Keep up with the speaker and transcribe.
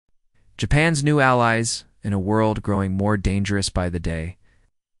Japan's new allies in a world growing more dangerous by the day.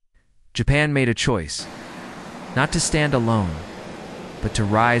 Japan made a choice, not to stand alone, but to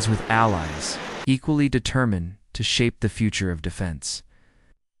rise with allies equally determined to shape the future of defense.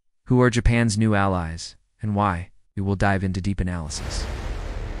 Who are Japan's new allies, and why? We will dive into deep analysis.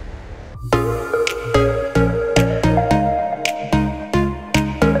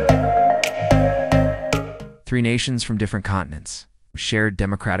 Three nations from different continents who shared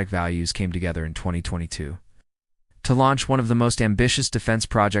democratic values came together in 2022 to launch one of the most ambitious defense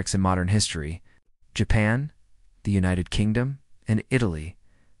projects in modern history: Japan, the United Kingdom, and Italy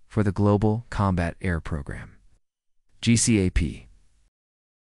for the Global Combat Air Program. GCAP.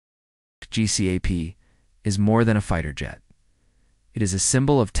 GCAP is more than a fighter jet. It is a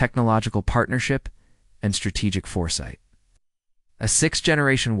symbol of technological partnership and strategic foresight. A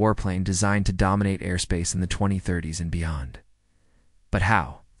sixth-generation warplane designed to dominate airspace in the 2030s and beyond. But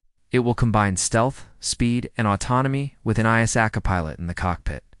how? It will combine stealth, speed, and autonomy with an ISAC pilot in the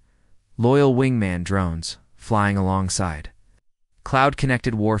cockpit, loyal wingman drones flying alongside,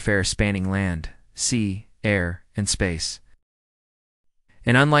 cloud-connected warfare spanning land, sea, air, and space.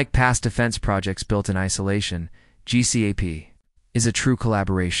 And unlike past defense projects built in isolation, GCAP is a true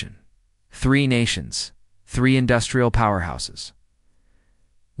collaboration. Three nations, three industrial powerhouses.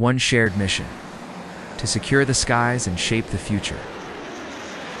 One shared mission: to secure the skies and shape the future.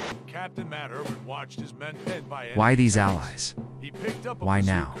 Why these allies? Why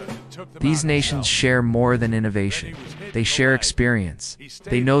now? These nations share more than innovation. They share experience.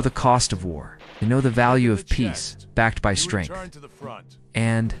 They know the cost of war. They know the value of peace, backed by strength.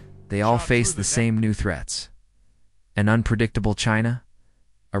 And they all face the same new threats: an unpredictable China,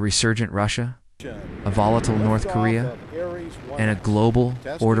 a resurgent Russia, a volatile North Korea, and a global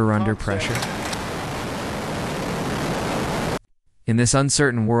order under pressure. In this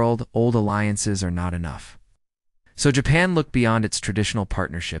uncertain world, old alliances are not enough. So Japan looked beyond its traditional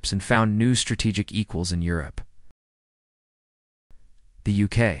partnerships and found new strategic equals in Europe. The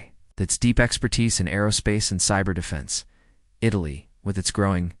UK, with its deep expertise in aerospace and cyber defense. Italy, with its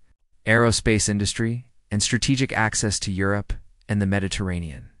growing aerospace industry and strategic access to Europe and the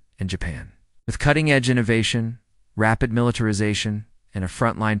Mediterranean. And Japan, with cutting-edge innovation, rapid militarization, and a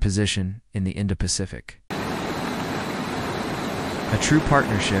frontline position in the Indo-Pacific. A true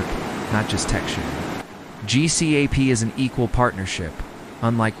partnership, not just tech sharing. GCAP is an equal partnership,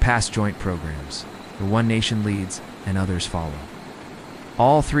 unlike past joint programs, where one nation leads and others follow.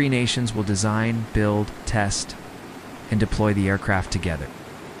 All three nations will design, build, test, and deploy the aircraft together.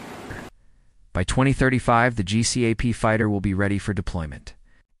 By 2035, the GCAP fighter will be ready for deployment.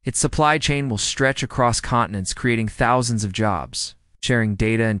 Its supply chain will stretch across continents, creating thousands of jobs, sharing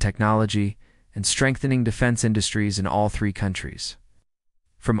data and technology, and strengthening defense industries in all three countries.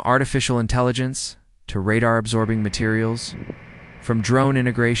 From artificial intelligence to radar-absorbing materials, from drone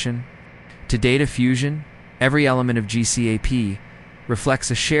integration to data fusion, every element of GCAP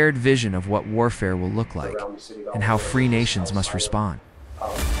reflects a shared vision of what warfare will look like and how free nations must respond.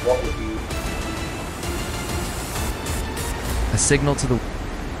 A signal to the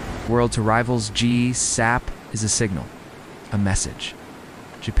world to rivals. GCAP is a signal, a message.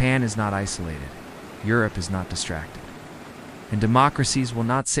 Japan is not isolated. Europe is not distracted. And democracies will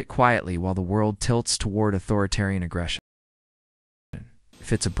not sit quietly while the world tilts toward authoritarian aggression. It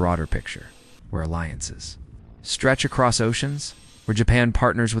fits a broader picture, where alliances stretch across oceans, where Japan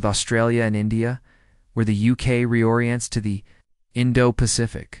partners with Australia and India, where the UK reorients to the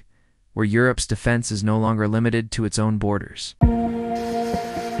Indo-Pacific, where Europe's defense is no longer limited to its own borders.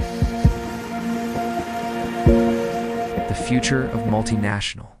 The future of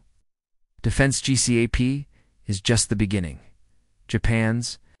multinational defense. GCAP is just the beginning.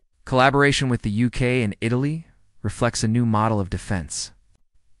 Japan's collaboration with the UK and Italy reflects a new model of defense,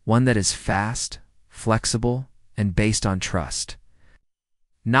 one that is fast, flexible, and based on trust,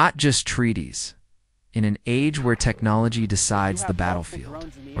 not just treaties. In an age where technology decides the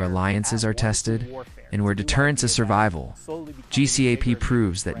battlefield, where alliances are tested, and where deterrence is survival, GCAP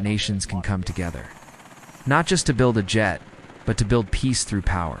proves that nations can come together, not just to build a jet, but to build peace through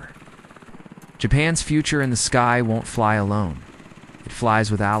power. Japan's future in the sky won't fly alone. It flies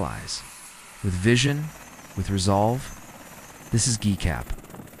with allies, with vision, with resolve. This is GCAP,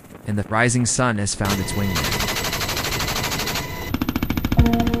 and the rising sun has found its wingman.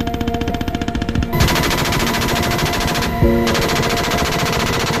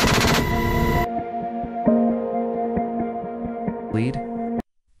 Lead,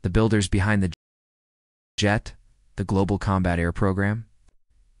 the builders behind the jet, the Global Combat Air Program.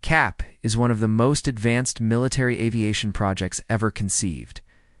 CAP is one of the most advanced military aviation projects ever conceived.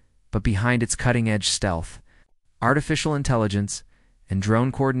 But behind its cutting-edge stealth, artificial intelligence, and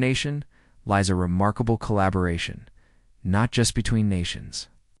drone coordination lies a remarkable collaboration, not just between nations,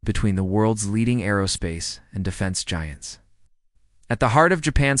 between the world's leading aerospace and defense giants. At the heart of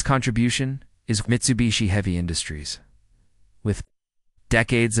Japan's contribution is Mitsubishi Heavy Industries. With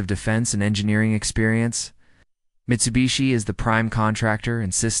decades of defense and engineering experience, Mitsubishi is the prime contractor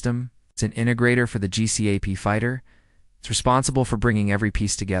and system. It's an integrator for the GCAP fighter. It's responsible for bringing every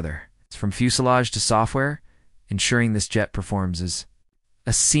piece together. It's from fuselage to software, ensuring this jet performs as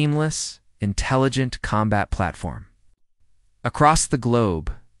a seamless, intelligent combat platform. Across the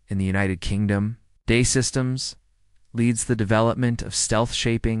globe, in the United Kingdom, Day Systems leads the development of stealth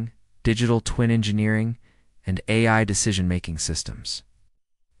shaping, digital twin engineering, and AI decision-making systems.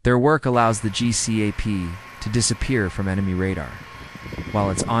 Their work allows the GCAP to disappear from enemy radar, while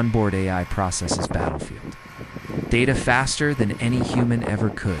its onboard AI processes battlefield data faster than any human ever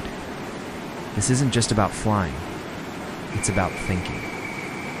could. This isn't just about flying, it's about thinking,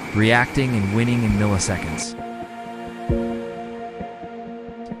 reacting and winning in milliseconds.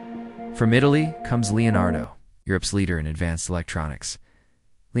 From Italy comes Leonardo, Europe's leader in advanced electronics.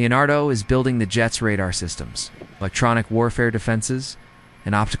 Leonardo is building the jet's radar systems, electronic warfare defenses,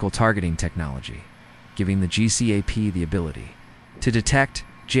 and optical targeting technology, giving the GCAP the ability to detect,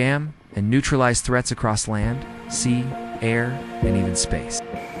 jam, and neutralize threats across land, sea, air, and even space.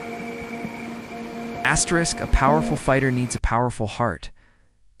 Asterisk, a powerful fighter needs a powerful heart.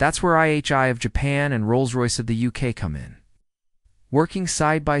 That's where IHI of Japan and Rolls-Royce of the UK come in, working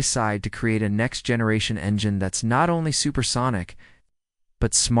side by side to create a next-generation engine that's not only supersonic,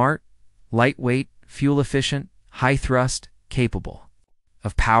 but smart, lightweight, fuel-efficient, high-thrust, capable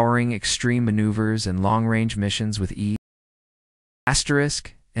of powering extreme maneuvers and long-range missions with ease.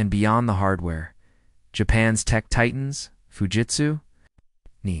 Asterisk, and beyond the hardware, Japan's tech titans, Fujitsu,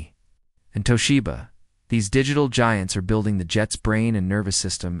 Ni, and Toshiba, these digital giants are building the jet's brain and nervous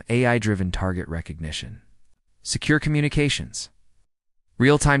system, AI-driven target recognition, secure communications,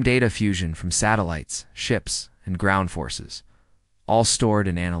 real-time data fusion from satellites, ships, and ground forces, all stored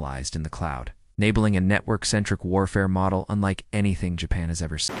and analyzed in the cloud, enabling a network-centric warfare model unlike anything Japan has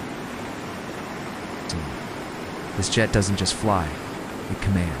ever seen. This jet doesn't just fly, it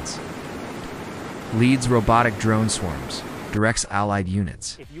commands. Leads robotic drone swarms, directs allied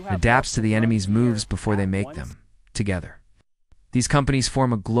units, and adapts to the enemy's moves before they make them, together. These companies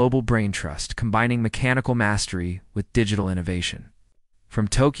form a global brain trust, combining mechanical mastery with digital innovation. From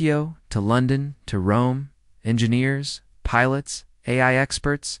Tokyo to London to Rome, engineers, pilots, AI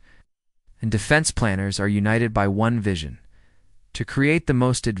experts, and defense planners are united by one vision: to create the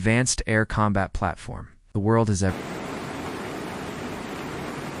most advanced air combat platform the world has ever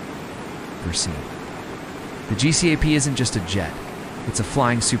seen. The GCAP isn't just a jet, it's a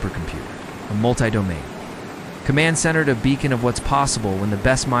flying supercomputer, a multi-domain command center, a beacon of what's possible when the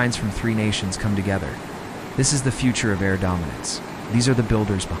best minds from three nations come together. This is the future of air dominance. These are the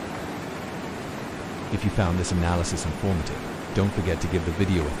builders behind. If you found this analysis informative, don't forget to give the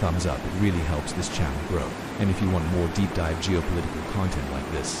video a thumbs up. It really helps this channel grow. And if you want more deep dive geopolitical content like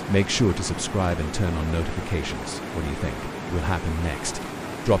this, make sure to subscribe and turn on notifications. What do you think will happen next?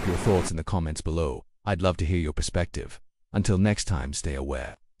 Drop your thoughts in the comments below. I'd love to hear your perspective. Until next time, stay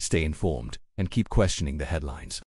aware, stay informed, and keep questioning the headlines.